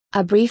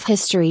A Brief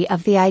History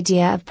of the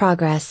Idea of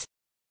Progress.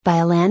 By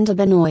Alain de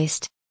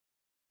Benoist.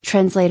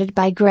 Translated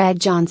by Greg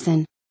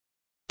Johnson.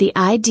 The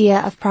idea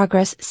of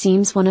progress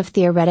seems one of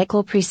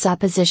theoretical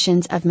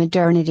presuppositions of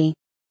modernity.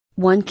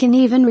 One can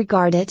even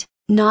regard it,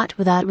 not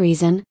without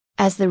reason,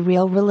 as the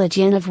real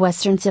religion of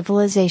Western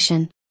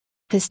civilization.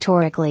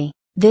 Historically,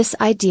 this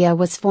idea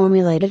was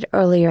formulated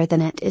earlier than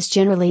it is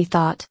generally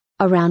thought,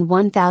 around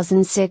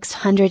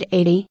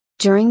 1680,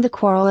 during the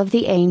quarrel of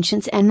the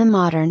ancients and the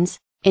moderns,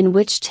 in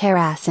which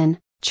Terrasson,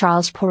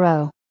 Charles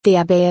Perrault, the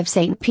Abbé of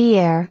Saint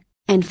Pierre,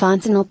 and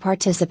Fontenelle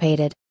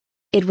participated.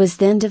 It was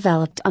then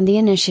developed on the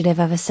initiative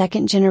of a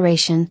second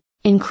generation,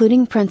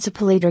 including Principe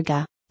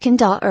Liturga,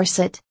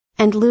 Condorcet,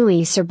 and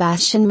Louis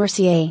Sebastian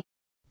Mercier.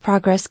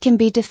 Progress can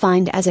be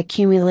defined as a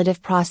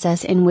cumulative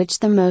process in which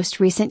the most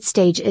recent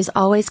stage is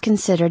always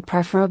considered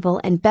preferable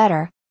and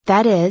better,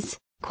 that is,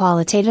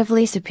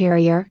 qualitatively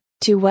superior,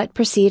 to what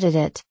preceded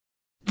it.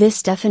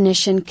 This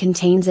definition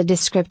contains a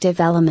descriptive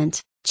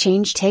element.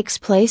 Change takes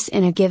place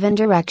in a given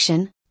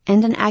direction,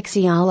 and an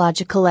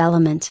axiological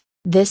element.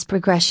 This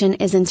progression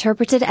is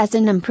interpreted as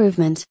an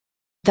improvement.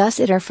 Thus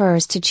it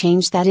refers to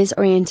change that is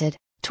oriented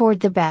toward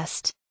the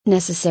best,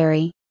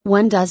 necessary.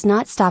 One does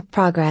not stop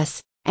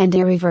progress, and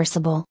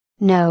irreversible.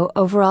 No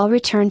overall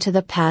return to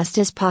the past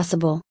is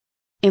possible.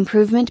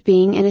 Improvement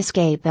being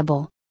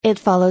inescapable, it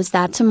follows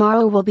that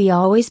tomorrow will be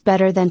always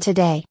better than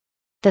today.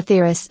 The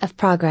theorists of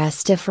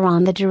progress differ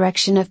on the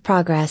direction of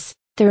progress,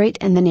 the rate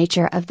and the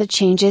nature of the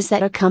changes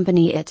that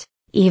accompany it,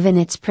 even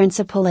its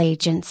principal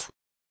agents.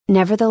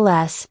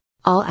 Nevertheless,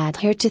 all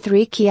adhere to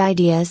three key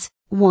ideas: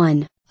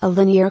 1. A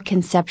linear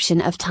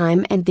conception of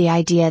time and the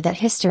idea that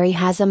history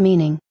has a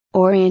meaning,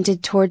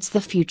 oriented towards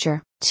the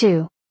future.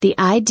 2. The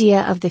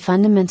idea of the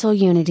fundamental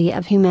unity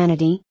of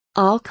humanity,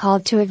 all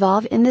called to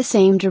evolve in the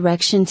same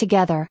direction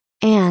together.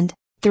 And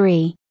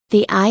 3.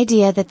 The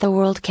idea that the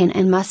world can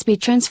and must be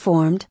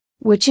transformed,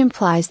 which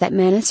implies that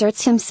man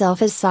asserts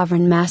himself as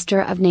sovereign master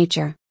of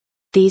nature.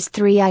 These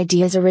three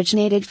ideas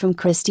originated from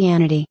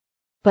Christianity.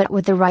 But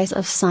with the rise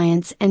of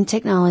science and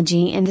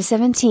technology in the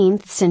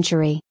 17th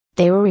century,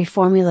 they were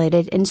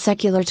reformulated in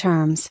secular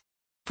terms.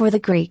 For the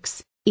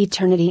Greeks,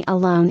 eternity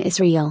alone is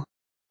real.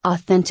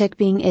 Authentic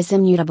being is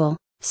immutable.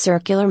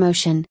 Circular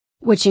motion,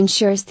 which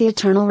ensures the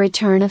eternal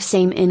return of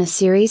same in a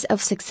series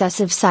of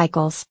successive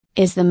cycles,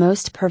 is the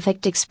most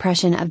perfect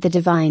expression of the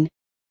divine.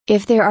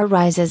 If there are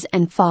rises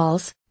and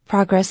falls,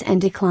 progress and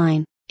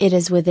decline, it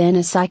is within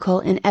a cycle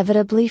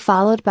inevitably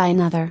followed by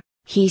another.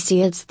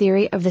 Hesiod's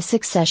theory of the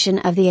succession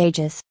of the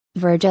ages,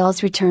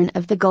 Virgil's return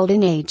of the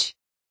Golden Age.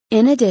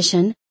 In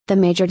addition, the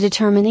major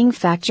determining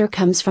factor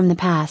comes from the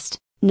past,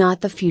 not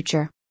the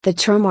future. The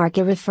term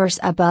arche refers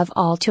above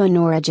all to an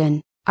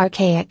origin,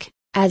 archaic,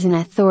 as an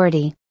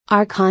authority,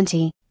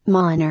 archonti,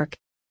 monarch.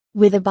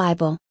 With the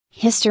Bible,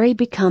 history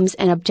becomes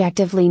an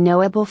objectively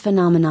knowable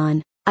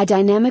phenomenon, a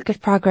dynamic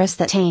of progress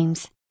that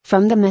aims,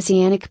 from the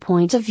messianic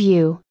point of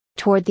view,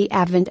 toward the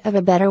advent of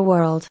a better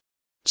world.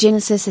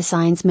 Genesis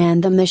assigns man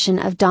the mission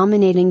of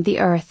dominating the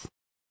earth.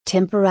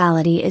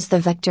 Temporality is the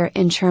vector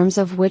in terms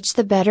of which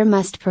the better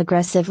must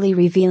progressively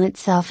reveal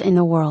itself in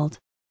the world.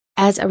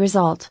 As a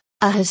result,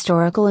 a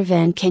historical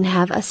event can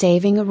have a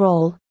saving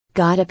role.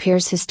 God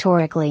appears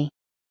historically.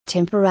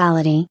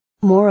 Temporality,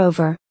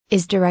 moreover,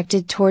 is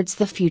directed towards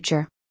the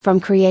future, from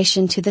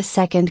creation to the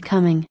second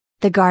coming,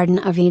 the Garden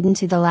of Eden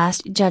to the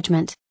Last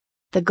Judgment.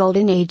 The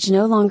Golden Age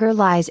no longer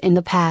lies in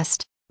the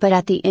past, but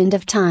at the end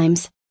of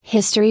times,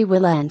 history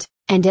will end,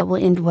 and it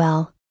will end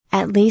well,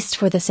 at least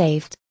for the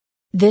saved.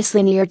 This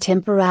linear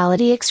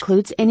temporality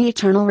excludes any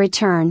eternal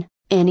return,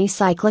 any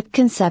cyclic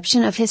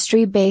conception of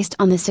history based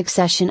on the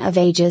succession of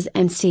ages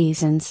and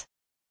seasons.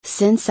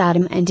 Since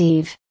Adam and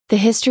Eve, the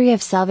history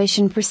of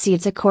salvation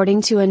proceeds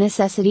according to a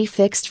necessity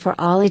fixed for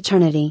all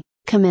eternity,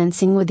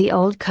 commencing with the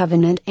Old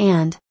Covenant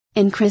and,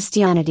 in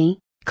Christianity,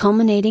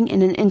 culminating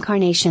in an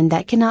incarnation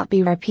that cannot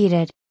be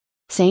repeated.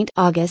 St.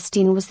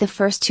 Augustine was the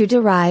first to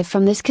derive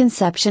from this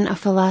conception a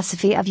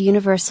philosophy of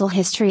universal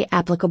history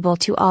applicable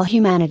to all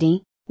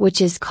humanity,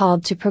 which is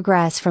called to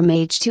progress from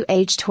age to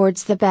age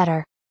towards the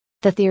better.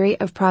 The theory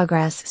of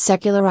progress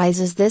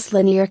secularizes this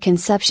linear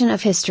conception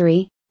of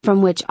history,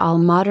 from which all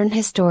modern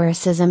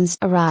historicisms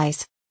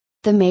arise.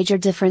 The major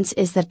difference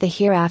is that the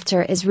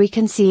hereafter is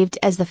reconceived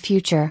as the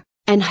future,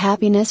 and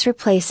happiness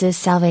replaces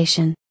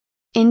salvation.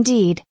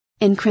 Indeed,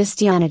 in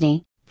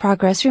Christianity,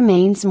 progress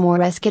remains more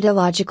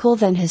eschatological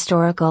than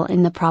historical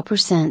in the proper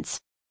sense.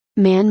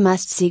 Man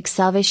must seek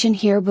salvation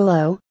here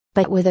below,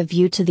 but with a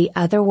view to the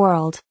other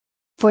world.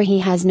 For he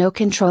has no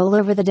control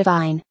over the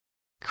divine.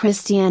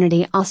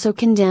 Christianity also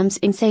condemns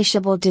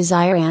insatiable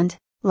desire and,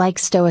 like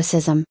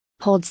Stoicism,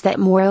 holds that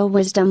moral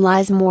wisdom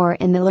lies more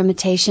in the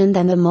limitation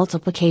than the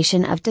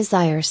multiplication of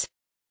desires.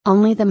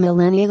 Only the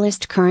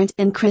millennialist current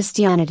in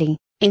Christianity,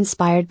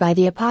 inspired by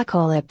the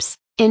Apocalypse,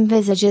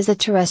 envisages a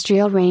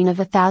terrestrial reign of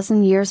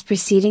 1,000 years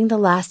preceding the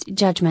Last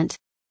Judgment.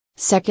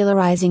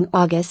 Secularizing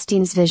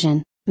Augustine's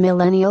vision,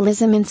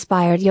 millennialism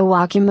inspired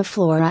Joachim of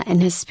Flora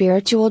and his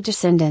spiritual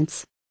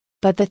descendants.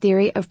 But the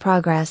theory of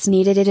progress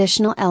needed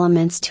additional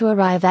elements to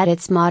arrive at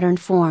its modern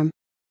form.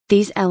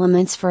 These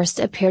elements first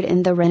appeared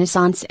in the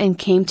Renaissance and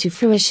came to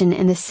fruition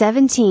in the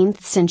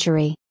 17th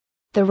century.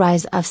 The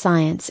rise of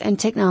science and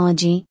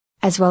technology,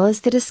 as well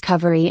as the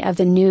discovery of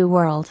the New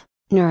World,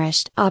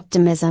 nourished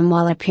optimism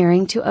while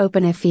appearing to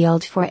open a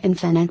field for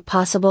infinite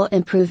possible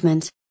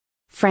improvement.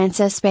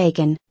 Francis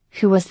Bacon,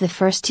 who was the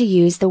first to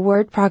use the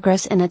word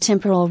progress in a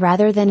temporal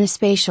rather than a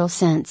spatial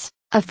sense,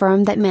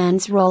 affirmed that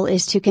man's role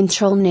is to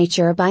control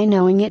nature by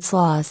knowing its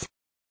laws.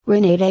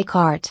 René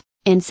Descartes,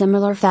 in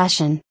similar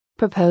fashion,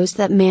 proposed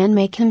that man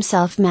make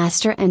himself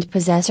master and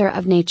possessor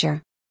of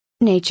nature.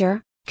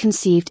 Nature,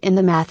 conceived in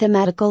the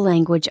mathematical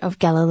language of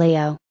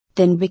Galileo,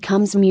 then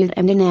becomes mute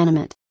and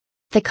inanimate.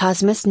 The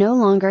cosmos no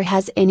longer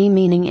has any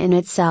meaning in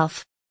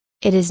itself.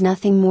 It is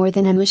nothing more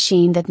than a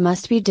machine that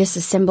must be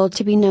disassembled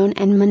to be known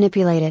and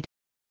manipulated.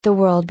 The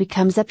world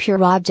becomes a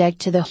pure object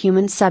to the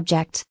human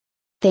subject.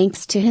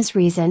 Thanks to his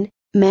reason,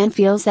 man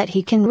feels that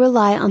he can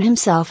rely on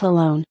himself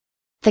alone.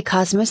 The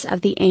cosmos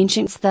of the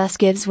ancients thus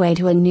gives way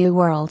to a new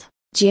world,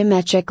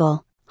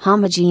 geometrical,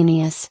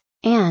 homogeneous,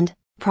 and,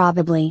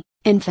 probably,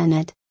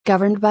 infinite,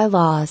 governed by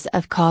laws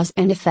of cause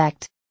and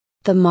effect.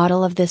 The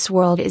model of this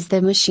world is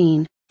the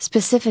machine,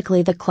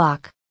 specifically the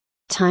clock.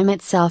 Time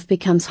itself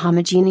becomes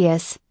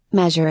homogeneous,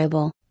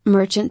 measurable,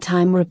 merchant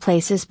time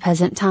replaces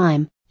peasant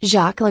time,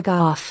 Jacques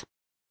Lagoff.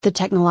 The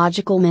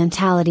technological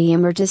mentality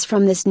emerges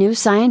from this new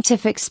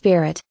scientific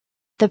spirit.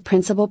 The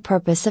principal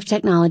purpose of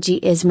technology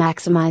is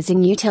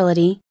maximizing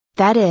utility,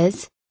 that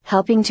is,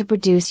 helping to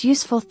produce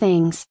useful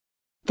things.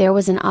 There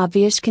was an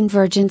obvious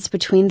convergence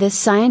between this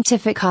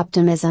scientific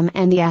optimism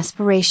and the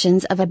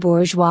aspirations of a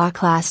bourgeois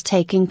class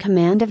taking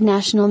command of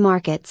national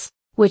markets,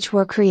 which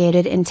were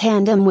created in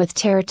tandem with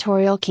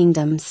territorial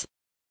kingdoms.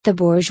 The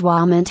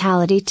bourgeois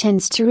mentality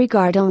tends to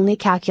regard only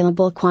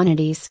calculable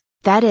quantities,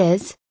 that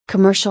is,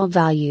 commercial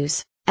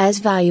values, as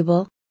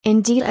valuable,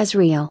 indeed as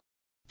real.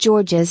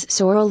 Georges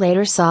Sorel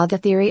later saw the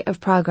theory of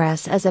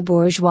progress as a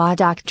bourgeois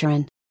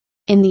doctrine.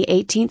 In the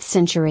 18th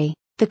century,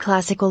 the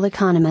classical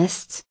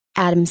economists,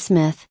 Adam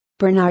Smith,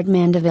 Bernard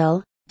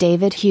Mandeville,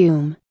 David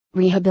Hume,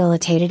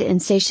 rehabilitated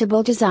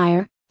insatiable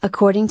desire.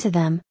 According to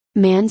them,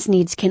 man's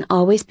needs can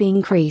always be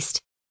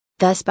increased.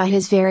 Thus by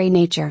his very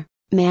nature,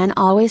 man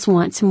always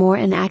wants more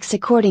and acts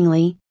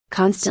accordingly,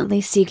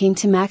 constantly seeking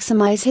to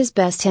maximize his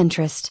best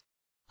interest.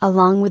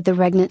 Along with the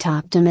regnant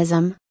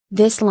optimism,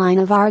 this line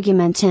of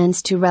argument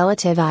tends to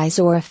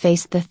relativize or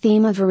efface the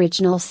theme of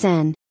original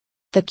sin.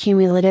 The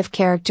cumulative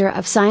character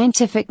of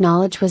scientific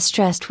knowledge was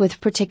stressed with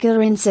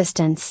particular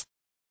insistence.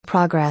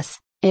 Progress,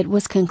 it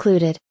was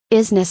concluded,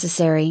 is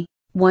necessary,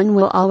 one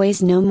will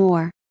always know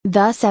more,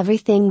 thus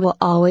everything will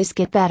always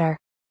get better.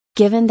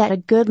 Given that a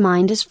good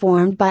mind is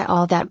formed by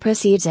all that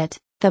precedes it,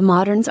 the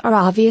moderns are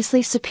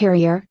obviously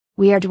superior,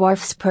 we are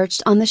dwarfs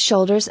perched on the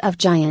shoulders of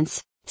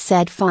giants,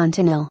 said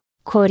Fontenelle,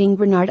 quoting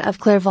Bernard of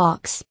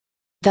Clairvaux.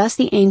 Thus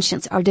the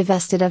ancients are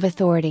divested of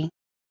authority.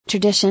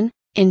 Tradition,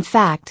 in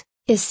fact,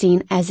 is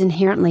seen as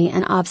inherently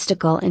an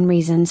obstacle in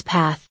reason's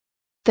path.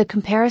 The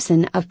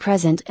comparison of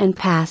present and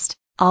past,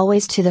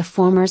 always to the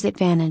former's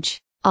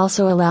advantage,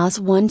 also allows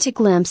one to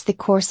glimpse the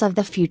course of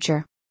the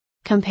future.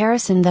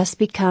 Comparison thus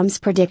becomes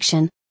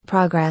prediction.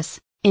 Progress,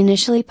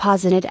 initially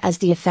posited as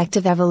the effect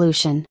of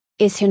evolution,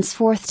 is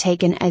henceforth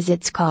taken as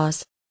its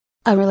cause.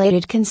 A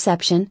related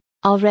conception,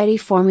 already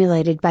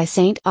formulated by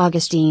St.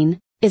 Augustine,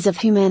 is of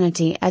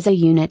humanity as a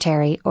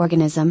unitary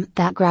organism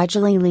that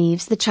gradually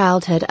leaves the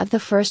childhood of the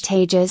first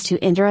ages to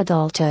enter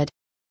adulthood.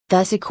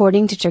 Thus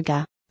according to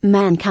Turga,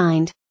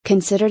 mankind,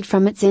 considered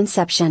from its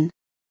inception,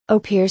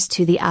 appears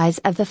to the eyes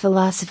of the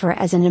philosopher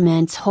as an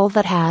immense whole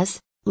that has,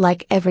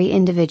 like every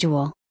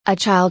individual, a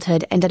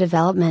childhood and a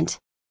development.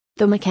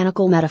 The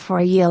mechanical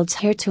metaphor yields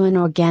here to an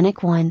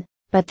organic one,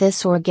 but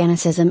this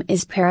organicism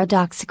is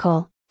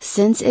paradoxical,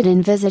 since it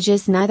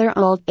envisages neither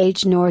old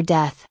age nor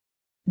death.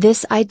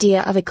 This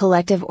idea of a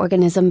collective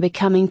organism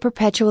becoming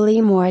perpetually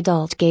more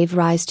adult gave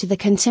rise to the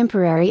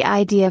contemporary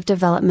idea of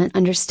development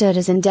understood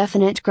as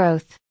indefinite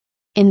growth.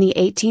 In the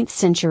 18th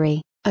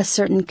century, a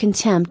certain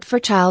contempt for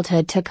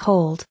childhood took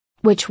hold,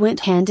 which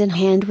went hand in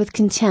hand with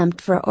contempt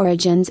for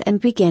origins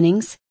and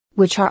beginnings,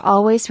 which are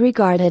always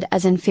regarded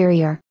as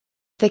inferior.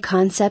 The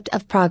concept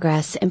of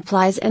progress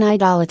implies an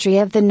idolatry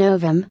of the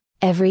novum.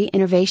 Every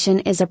innovation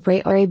is a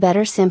priori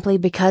better simply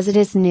because it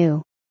is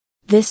new.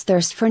 This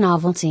thirst for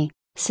novelty,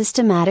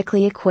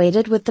 systematically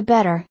equated with the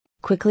better,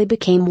 quickly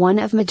became one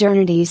of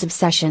modernity's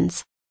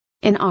obsessions.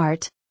 In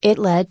art, it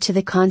led to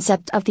the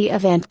concept of the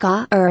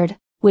avant-garde,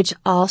 which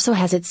also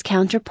has its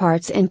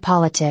counterparts in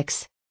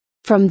politics.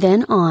 From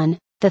then on,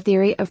 the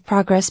theory of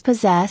progress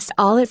possessed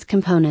all its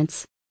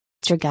components.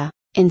 Turga,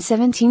 in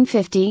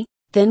 1750,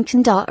 then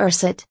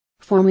Condorcet,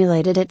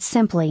 formulated it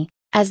simply,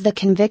 as the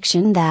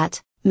conviction that,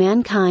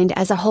 mankind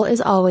as a whole is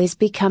always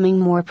becoming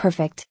more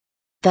perfect.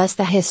 Thus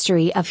the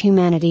history of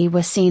humanity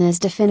was seen as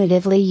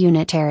definitively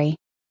unitary.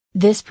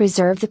 This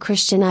preserved the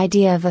Christian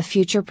idea of a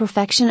future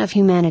perfection of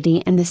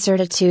humanity and the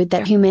certitude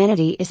that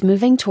humanity is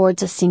moving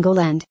towards a single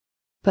end.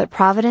 but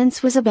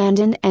providence was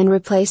abandoned and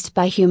replaced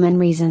by human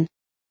reason.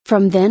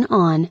 From then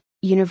on,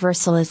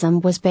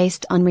 universalism was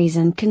based on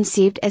reason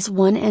conceived as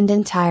one and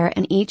entire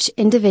in each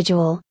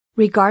individual,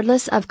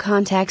 regardless of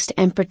context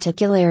and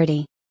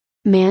particularity.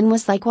 Man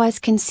was likewise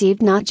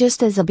conceived not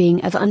just as a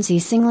being of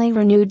unceasingly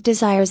renewed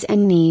desires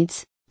and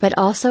needs, but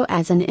also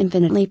as an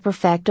infinitely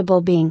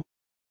perfectible being.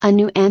 A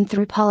new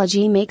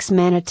anthropology makes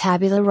man a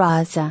tabula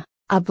rasa,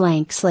 a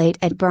blank slate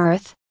at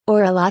birth,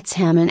 or allots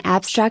him an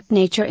abstract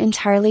nature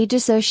entirely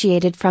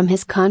dissociated from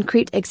his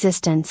concrete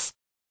existence.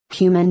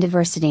 Human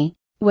diversity,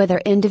 whether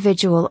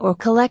individual or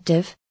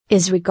collective,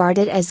 is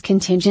regarded as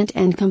contingent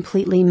and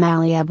completely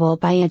malleable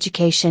by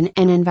education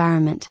and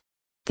environment.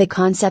 The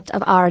concept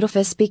of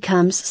artifice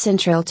becomes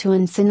central to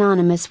and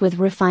synonymous with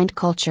refined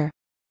culture.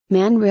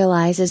 Man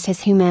realizes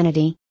his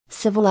humanity,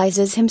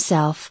 civilizes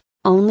himself,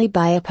 only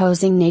by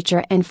opposing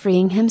nature and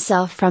freeing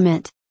himself from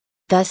it.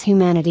 Thus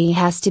humanity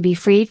has to be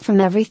freed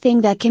from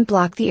everything that can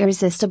block the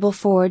irresistible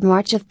forward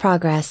march of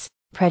progress: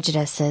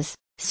 prejudices,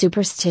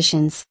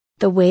 superstitions,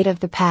 the weight of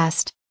the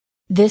past.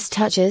 This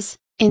touches,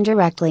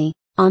 indirectly,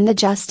 on the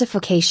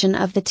justification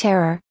of the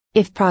terror.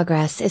 If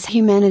progress is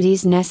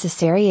humanity's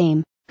necessary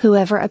aim,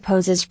 whoever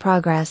opposes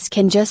progress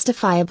can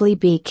justifiably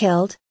be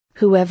killed.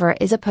 Whoever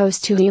is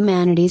opposed to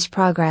humanity's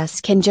progress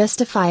can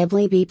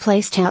justifiably be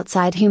placed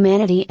outside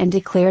humanity and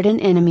declared an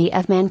enemy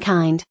of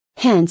mankind,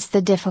 hence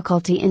the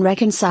difficulty in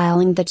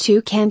reconciling the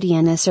two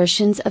Kantian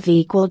assertions of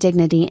equal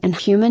dignity and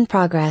human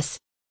progress.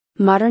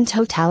 Modern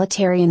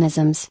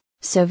totalitarianisms,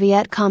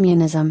 Soviet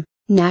communism,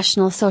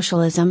 National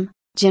Socialism,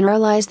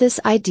 generalize this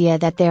idea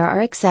that there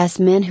are excess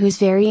men whose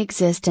very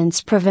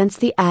existence prevents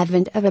the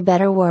advent of a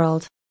better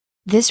world.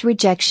 This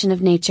rejection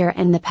of nature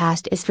and the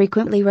past is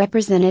frequently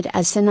represented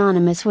as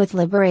synonymous with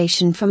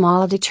liberation from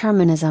all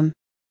determinism.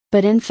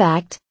 But in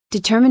fact,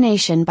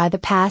 determination by the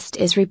past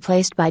is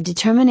replaced by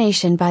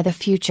determination by the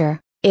future.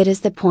 It is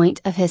the point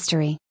of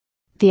history.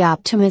 The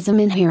optimism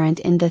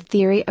inherent in the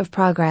theory of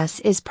progress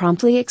is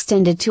promptly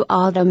extended to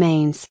all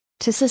domains,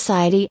 to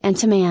society and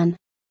to man.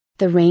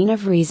 The reign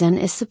of reason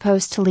is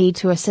supposed to lead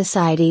to a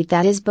society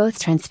that is both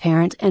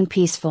transparent and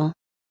peaceful.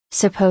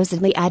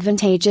 Supposedly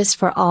advantageous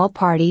for all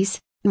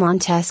parties,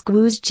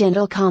 Montesquieu's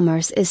gentle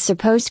commerce is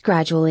supposed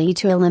gradually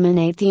to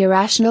eliminate the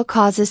irrational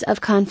causes of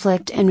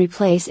conflict and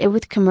replace it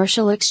with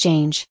commercial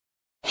exchange.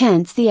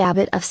 Hence the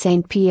abbot of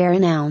St. Pierre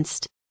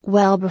announced,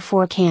 well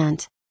before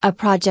Kant, a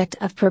project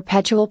of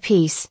perpetual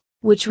peace,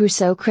 which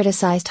Rousseau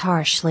criticized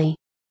harshly.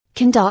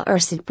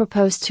 Condorcet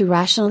proposed to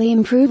rationally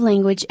improve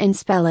language and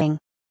spelling.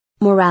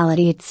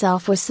 Morality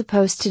itself was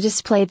supposed to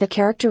display the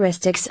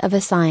characteristics of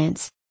a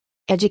science.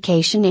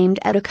 Education aimed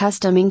at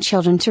accustoming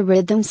children to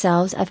rid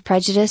themselves of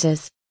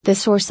prejudices, the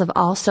source of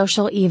all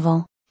social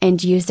evil,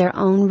 and use their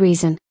own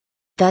reason.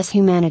 Thus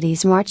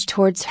humanity's march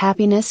towards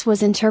happiness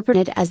was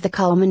interpreted as the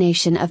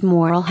culmination of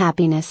moral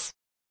happiness.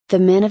 The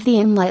men of the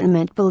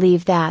Enlightenment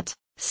believe that,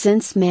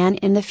 since man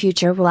in the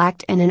future will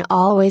act in an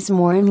always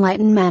more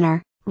enlightened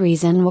manner,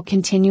 reason will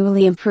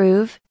continually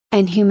improve,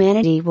 and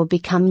humanity will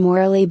become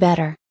morally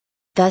better.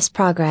 Thus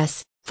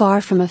progress,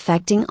 far from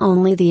affecting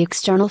only the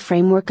external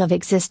framework of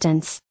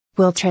existence,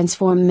 will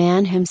transform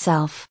man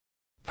himself.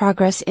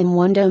 Progress in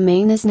one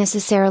domain is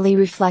necessarily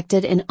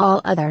reflected in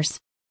all others.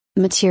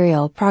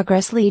 Material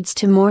progress leads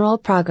to moral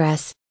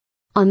progress.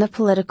 On the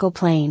political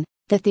plane,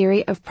 the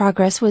theory of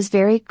progress was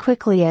very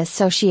quickly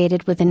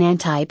associated with an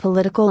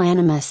anti-political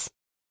animus.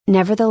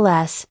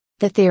 Nevertheless,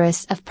 the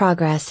theorists of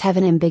progress have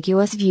an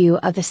ambiguous view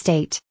of the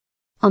state.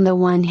 On the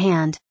one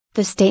hand,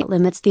 the state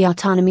limits the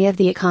autonomy of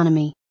the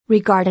economy,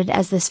 regarded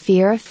as the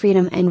sphere of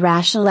freedom and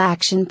rational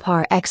action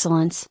par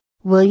excellence.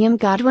 William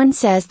Godwin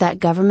says that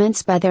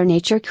governments by their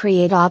nature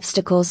create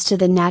obstacles to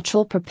the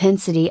natural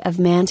propensity of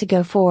man to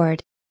go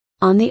forward.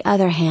 On the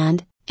other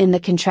hand, in the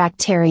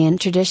contractarian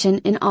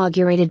tradition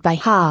inaugurated by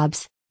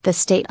Hobbes, the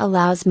state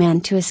allows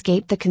man to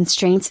escape the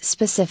constraints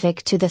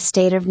specific to the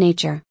state of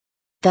nature.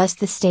 Thus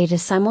the state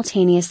is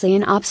simultaneously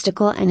an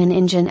obstacle and an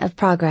engine of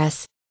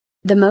progress.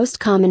 The most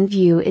common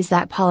view is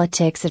that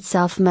politics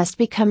itself must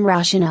become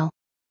rational.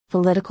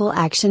 Political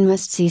action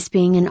must cease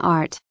being an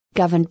art,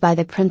 governed by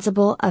the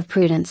principle of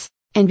prudence,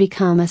 and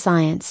become a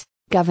science,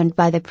 governed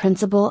by the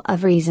principle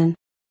of reason.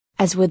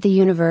 As with the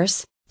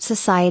universe,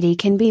 society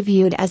can be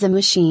viewed as a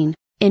machine,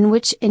 in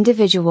which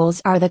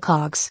individuals are the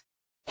cogs.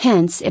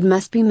 Hence it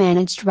must be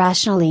managed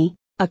rationally,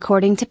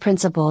 according to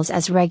principles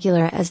as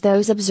regular as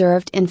those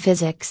observed in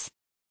physics.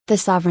 The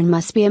sovereign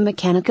must be a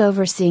mechanic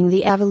overseeing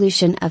the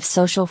evolution of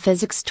social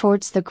physics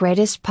towards the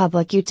greatest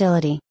public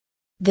utility.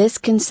 This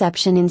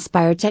conception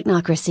inspired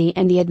technocracy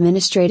and the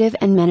administrative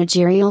and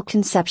managerial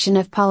conception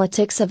of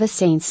politics of a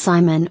Saint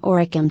Simon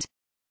Orecampt.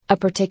 A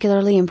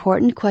particularly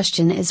important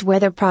question is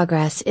whether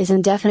progress is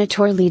indefinite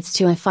or leads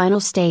to a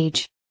final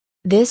stage.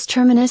 This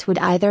terminus would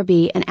either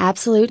be an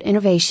absolute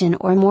innovation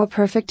or more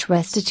perfect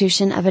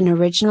restitution of an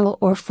original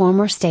or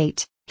former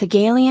state,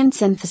 Hegelian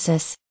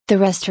synthesis, the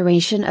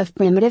restoration of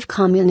primitive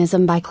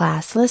communism by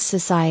classless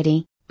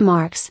society,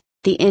 Marx,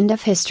 the end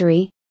of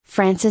history,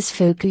 Francis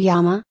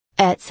Fukuyama,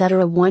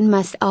 etc. One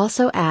must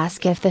also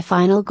ask if the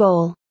final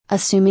goal,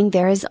 assuming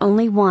there is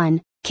only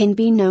one, can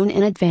be known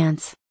in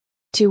advance.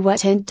 To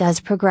what end does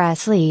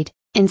progress lead,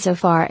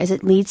 insofar as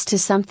it leads to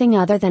something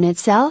other than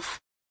itself?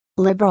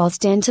 Liberals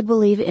tend to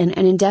believe in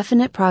an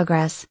indefinite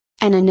progress,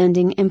 an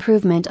unending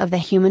improvement of the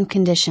human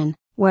condition,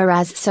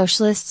 whereas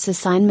socialists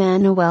assign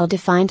man a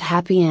well-defined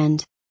happy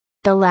end.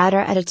 The latter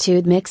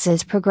attitude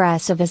mixes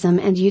progressivism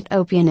and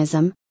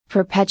utopianism.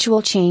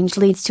 Perpetual change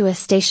leads to a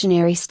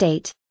stationary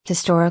state.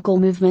 Historical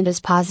movement is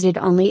posited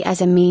only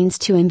as a means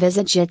to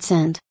envisage its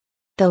end.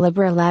 The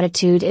liberal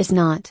attitude is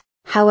not,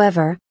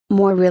 however,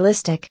 more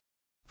realistic.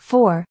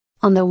 For,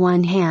 on the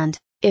one hand,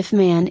 if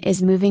man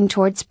is moving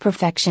towards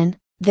perfection,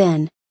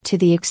 then, to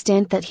the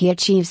extent that he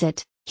achieves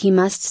it, he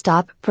must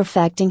stop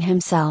perfecting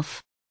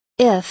himself.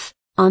 If,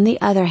 on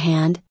the other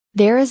hand,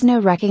 there is no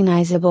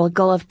recognizable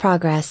goal of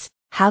progress,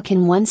 how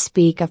can one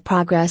speak of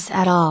progress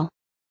at all?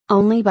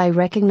 Only by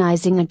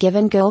recognizing a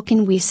given goal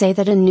can we say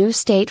that a new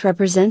state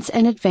represents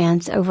an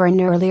advance over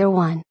an earlier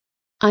one.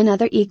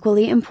 Another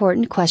equally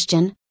important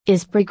question,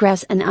 is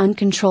progress an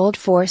uncontrolled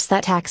force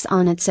that acts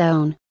on its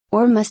own,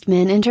 or must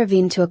men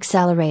intervene to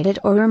accelerate it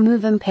or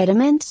remove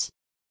impediments?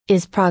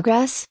 Is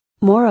progress,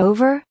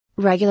 moreover,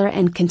 regular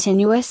and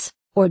continuous,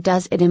 or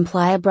does it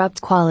imply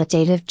abrupt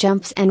qualitative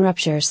jumps and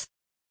ruptures?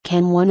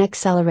 Can one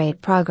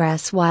accelerate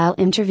progress while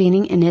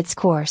intervening in its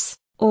course,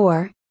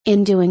 or,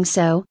 in doing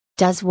so,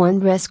 does one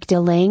risk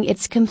delaying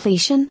its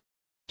completion?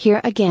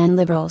 Here again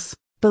liberals,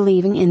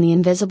 believing in the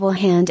invisible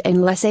hand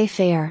and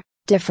laissez-faire,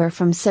 differ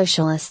from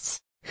socialists,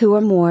 who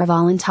are more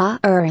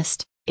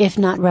voluntarist, if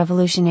not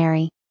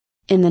revolutionary.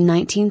 In the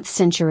 19th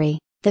century,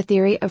 the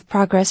theory of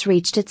progress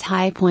reached its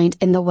high point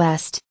in the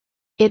West.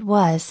 It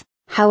was,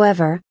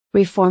 however,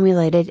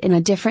 reformulated in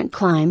a different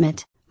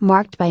climate,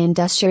 marked by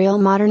industrial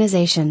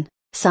modernization,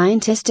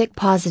 scientific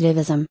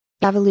positivism,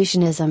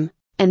 evolutionism,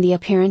 and the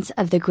appearance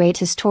of the great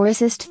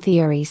historicist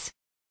theories.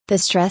 The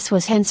stress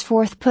was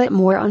henceforth put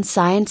more on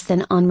science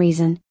than on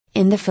reason,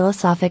 in the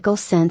philosophical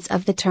sense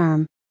of the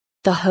term.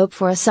 The hope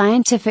for a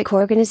scientific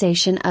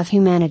organization of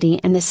humanity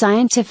and the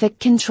scientific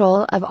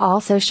control of all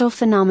social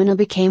phenomena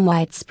became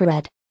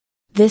widespread.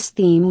 This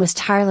theme was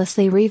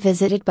tirelessly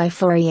revisited by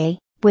Fourier,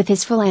 with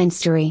his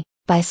phalanstery,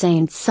 by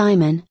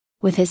Saint-Simon,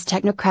 with his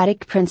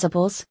technocratic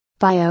principles,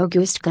 by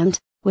Auguste Comte,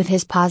 with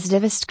his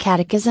positivist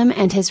catechism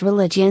and his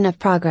religion of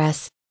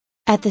progress.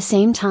 At the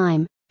same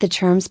time, the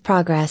terms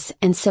progress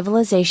and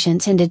civilization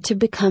tended to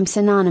become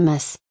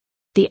synonymous.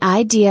 The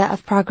idea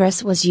of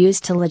progress was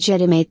used to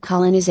legitimate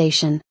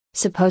colonization,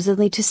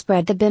 supposedly to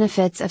spread the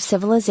benefits of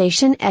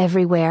civilization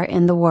everywhere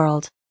in the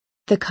world.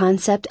 The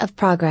concept of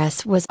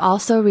progress was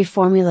also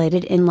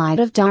reformulated in light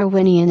of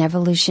Darwinian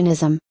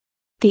evolutionism.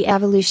 The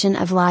evolution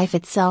of life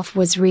itself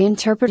was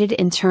reinterpreted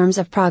in terms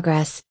of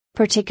progress,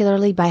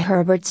 particularly by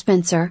Herbert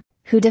Spencer,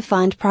 who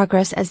defined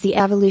progress as the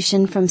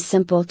evolution from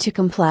simple to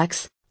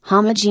complex,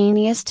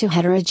 homogeneous to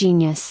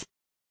heterogeneous.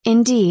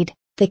 Indeed,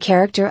 the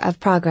character of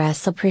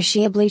progress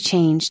appreciably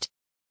changed.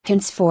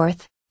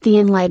 Henceforth, the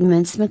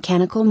Enlightenment's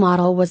mechanical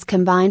model was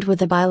combined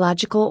with a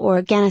biological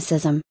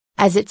organicism,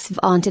 as its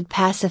vaunted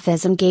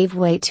pacifism gave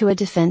way to a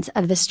defense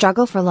of the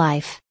struggle for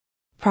life.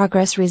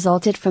 Progress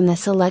resulted from the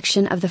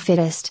selection of the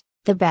fittest,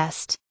 the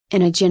best,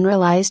 in a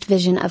generalized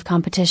vision of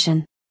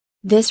competition.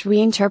 This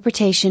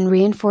reinterpretation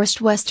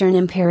reinforced Western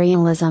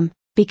imperialism,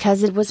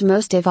 because it was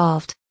most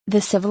evolved.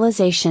 The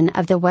civilization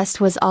of the West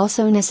was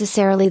also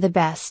necessarily the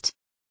best.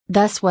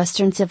 Thus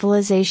Western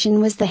civilization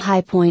was the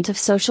high point of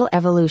social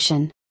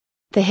evolution.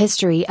 The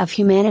history of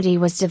humanity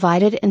was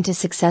divided into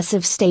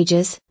successive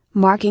stages,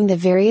 marking the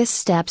various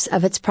steps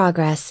of its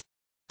progress.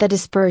 The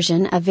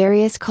dispersion of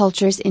various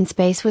cultures in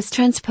space was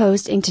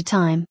transposed into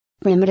time.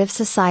 Primitive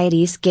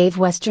societies gave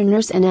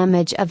Westerners an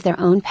image of their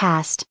own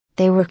past,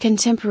 they were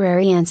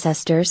contemporary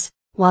ancestors,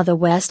 while the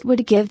West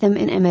would give them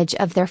an image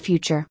of their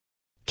future.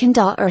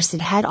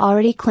 Condorcet had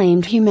already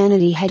claimed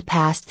humanity had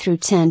passed through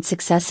 10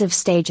 successive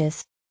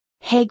stages.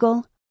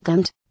 Hegel,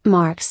 Comte,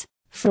 Marx,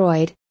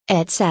 Freud,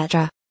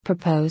 etc.,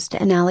 proposed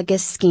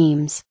analogous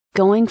schemes,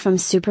 going from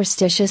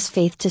superstitious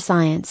faith to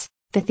science,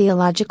 the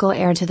theological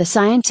error to the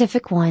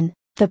scientific one,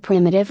 the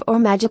primitive or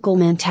magical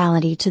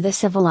mentality to the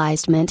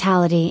civilized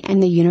mentality,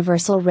 and the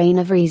universal reign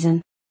of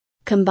reason.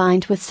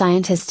 Combined with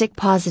scientific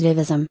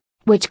positivism,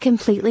 which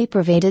completely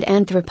pervaded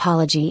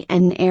anthropology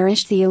and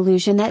nourished the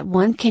illusion that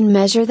one can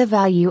measure the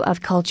value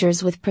of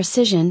cultures with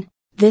precision,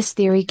 this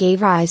theory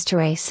gave rise to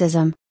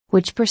racism,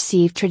 which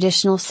perceived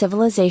traditional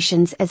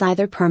civilizations as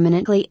either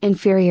permanently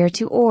inferior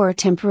to or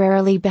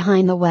temporarily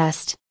behind the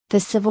West. The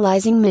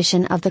civilizing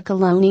mission of the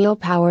colonial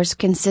powers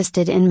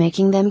consisted in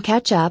making them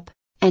catch up,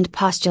 and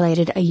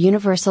postulated a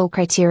universal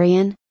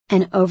criterion,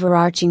 an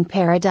overarching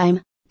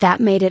paradigm, that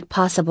made it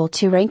possible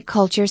to rank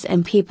cultures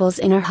and peoples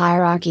in a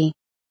hierarchy.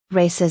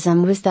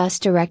 Racism was thus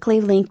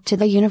directly linked to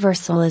the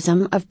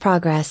universalism of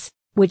progress,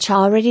 which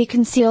already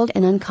concealed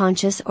an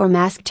unconscious or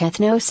masked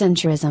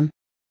ethnocentrism.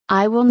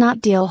 I will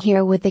not deal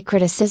here with the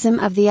criticism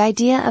of the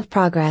idea of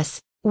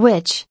progress,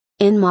 which,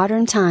 in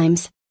modern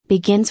times,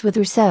 begins with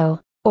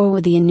Rousseau, or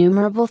with the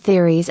innumerable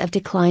theories of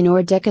decline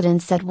or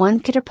decadence that one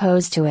could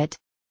oppose to it.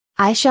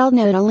 I shall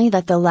note only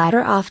that the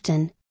latter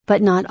often,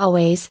 but not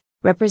always,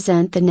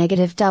 represent the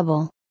negative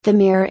double, the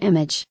mirror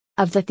image,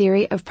 of the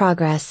theory of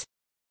progress.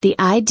 The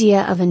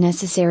idea of a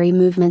necessary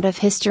movement of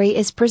history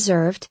is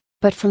preserved,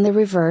 but from the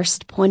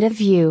reversed point of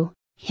view,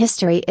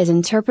 history is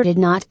interpreted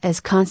not as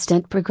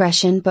constant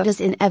progression but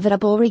as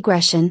inevitable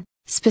regression,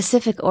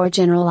 specific or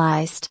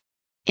generalized.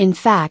 In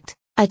fact,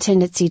 a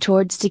tendency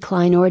towards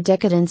decline or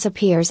decadence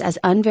appears as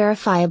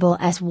unverifiable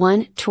as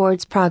one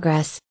towards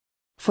progress.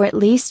 For at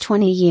least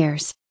 20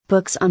 years,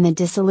 books on the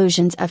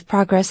disillusions of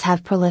progress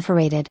have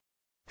proliferated.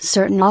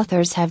 Certain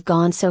authors have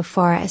gone so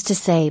far as to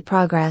say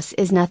progress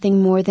is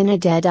nothing more than a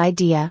dead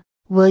idea.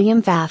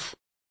 William Vaff.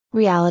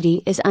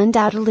 Reality is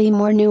undoubtedly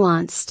more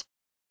nuanced.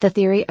 The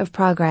theory of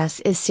progress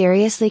is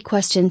seriously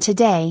questioned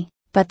today,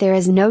 but there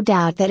is no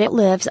doubt that it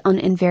lives on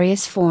in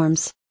various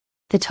forms.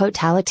 The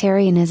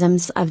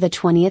totalitarianisms of the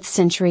 20th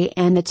century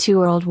and the two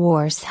world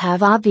wars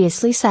have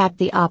obviously sapped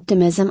the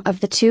optimism of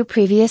the two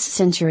previous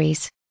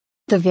centuries.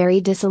 The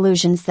very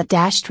disillusions that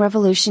dashed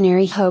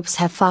revolutionary hopes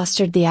have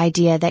fostered the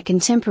idea that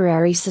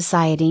contemporary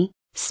society,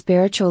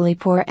 spiritually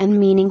poor and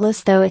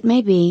meaningless though it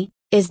may be,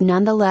 is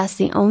nonetheless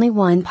the only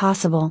one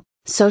possible.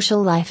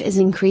 Social life is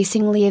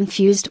increasingly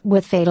infused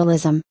with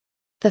fatalism.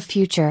 The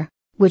future,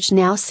 which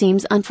now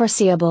seems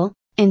unforeseeable,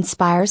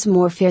 inspires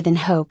more fear than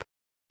hope.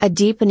 A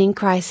deepening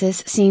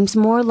crisis seems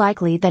more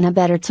likely than a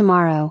better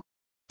tomorrow.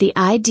 The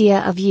idea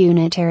of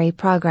unitary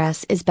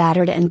progress is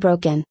battered and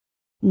broken.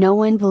 No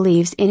one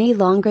believes any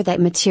longer that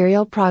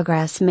material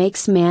progress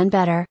makes man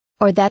better,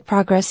 or that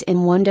progress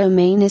in one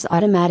domain is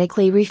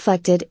automatically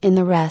reflected in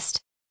the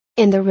rest.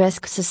 In the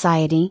risk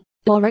society,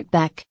 Ulrich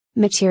Beck,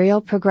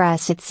 material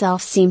progress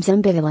itself seems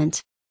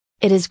ambivalent.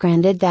 It is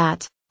granted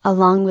that,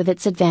 along with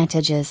its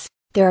advantages,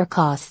 there are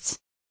costs.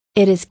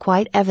 It is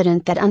quite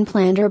evident that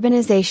unplanned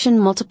urbanization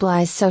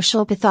multiplies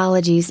social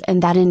pathologies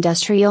and that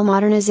industrial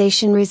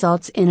modernization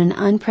results in an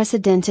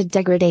unprecedented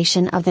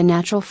degradation of the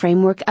natural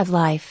framework of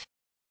life.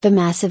 The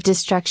massive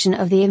destruction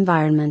of the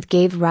environment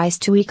gave rise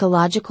to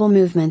ecological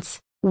movements,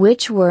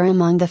 which were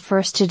among the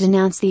first to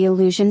denounce the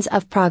illusions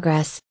of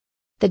progress.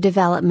 The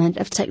development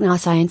of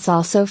technoscience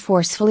also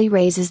forcefully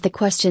raises the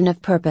question of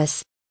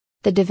purpose.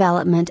 The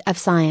development of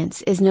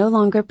science is no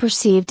longer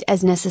perceived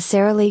as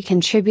necessarily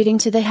contributing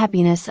to the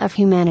happiness of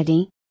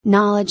humanity.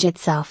 Knowledge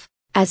itself,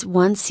 as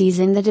one sees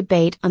in the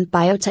debate on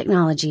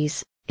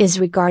biotechnologies, is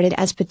regarded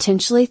as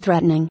potentially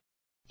threatening.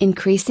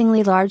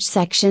 Increasingly large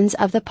sections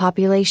of the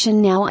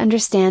population now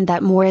understand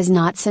that more is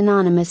not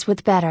synonymous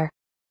with better.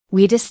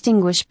 We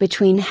distinguish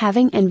between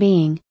having and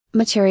being,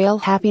 material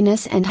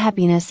happiness and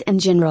happiness in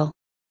general.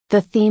 The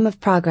theme of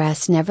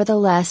progress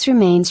nevertheless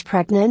remains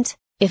pregnant,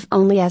 if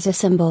only as a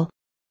symbol.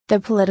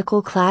 The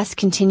political class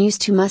continues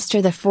to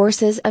muster the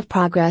forces of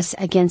progress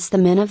against the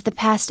men of the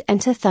past and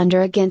to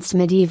thunder against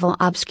medieval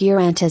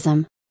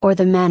obscurantism, or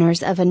the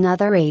manners of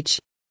another age.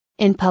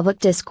 In public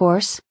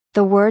discourse,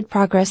 the word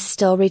progress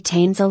still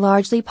retains a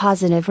largely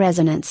positive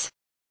resonance.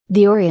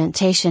 The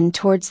orientation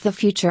towards the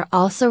future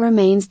also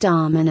remains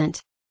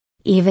dominant.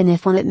 Even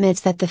if one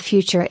admits that the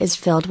future is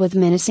filled with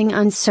menacing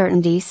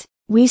uncertainties,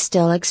 we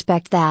still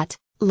expect that,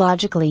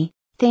 logically,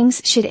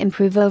 things should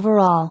improve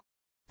overall.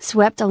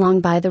 Swept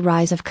along by the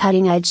rise of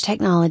cutting-edge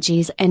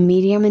technologies and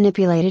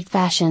media-manipulated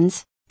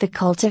fashions, the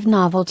cult of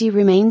novelty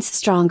remains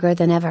stronger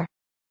than ever.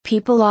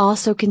 People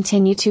also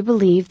continue to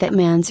believe that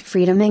man's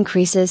freedom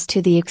increases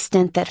to the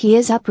extent that he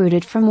is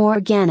uprooted from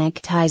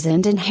organic ties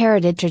and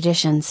inherited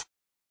traditions.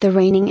 The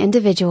reigning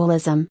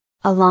individualism,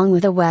 along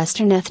with a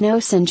Western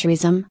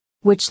ethnocentrism,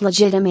 which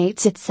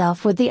legitimates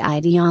itself with the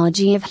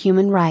ideology of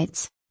human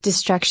rights,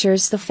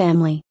 destructures the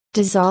family,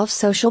 dissolves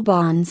social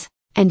bonds,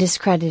 and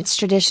discredits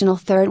traditional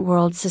third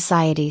world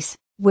societies,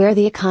 where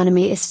the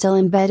economy is still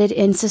embedded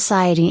in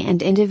society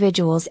and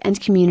individuals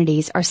and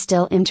communities are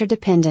still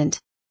interdependent.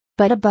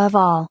 But above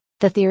all,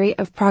 the theory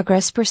of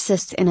progress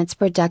persists in its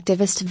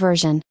productivist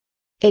version.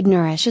 It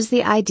nourishes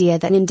the idea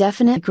that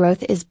indefinite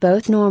growth is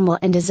both normal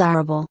and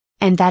desirable,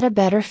 and that a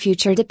better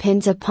future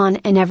depends upon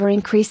an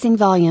ever-increasing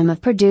volume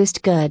of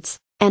produced goods,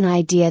 an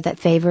idea that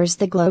favors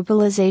the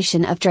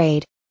globalization of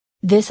trade.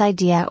 This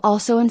idea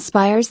also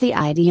inspires the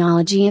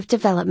ideology of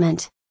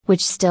development,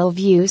 which still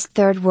views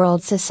third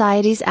world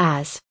societies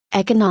as,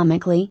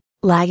 economically,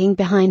 lagging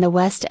behind the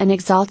West and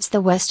exalts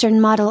the Western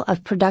model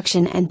of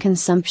production and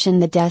consumption,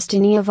 the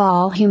destiny of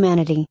all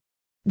humanity.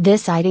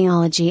 This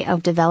ideology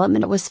of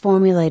development was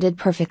formulated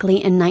perfectly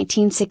in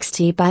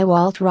 1960 by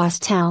Walt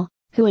Rostow,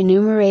 who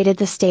enumerated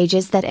the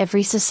stages that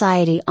every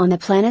society on the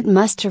planet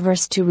must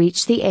traverse to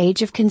reach the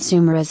age of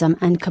consumerism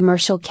and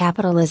commercial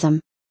capitalism.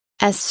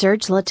 As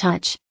Serge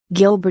Latouche,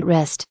 Gilbert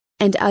Rist,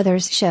 and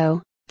others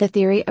show, the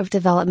theory of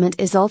development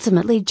is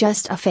ultimately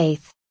just a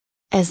faith.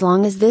 As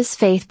long as this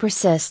faith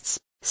persists,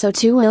 so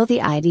too will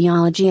the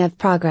ideology of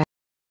progress.